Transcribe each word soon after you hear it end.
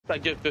I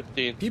get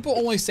 15. People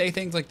only say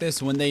things like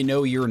this when they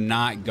know you're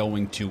not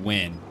going to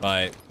win,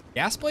 but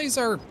gas plays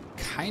are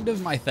kind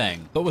of my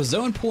thing. But with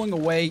zone pulling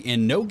away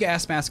and no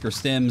gas mask or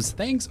stims,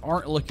 things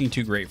aren't looking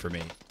too great for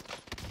me.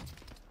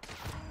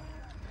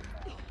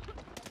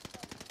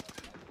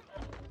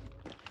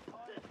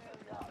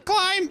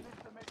 Climb!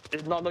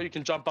 Did not know you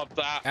can jump up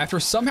that. After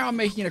somehow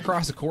making it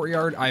across the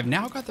courtyard, I've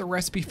now got the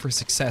recipe for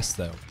success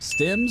though.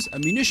 Stims, a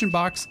munition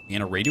box,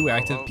 and a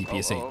radioactive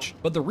PPSH.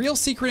 But the real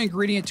secret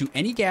ingredient to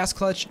any gas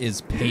clutch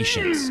is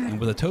patience. And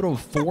with a total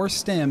of 4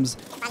 stims,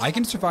 I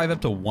can survive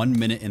up to 1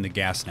 minute in the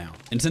gas now.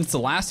 And since the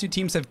last 2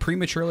 teams have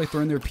prematurely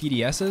thrown their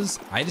PDSs,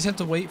 I just have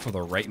to wait for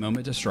the right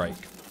moment to strike.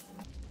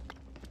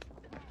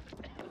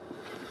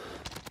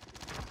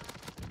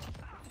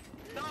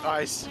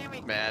 Nice.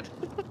 Mad.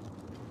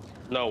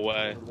 No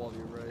way.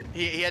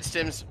 He had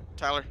stims,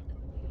 Tyler.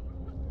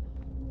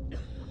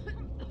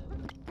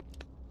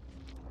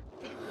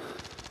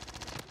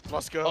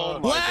 Let's go. Oh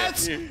my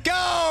Let's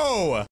go!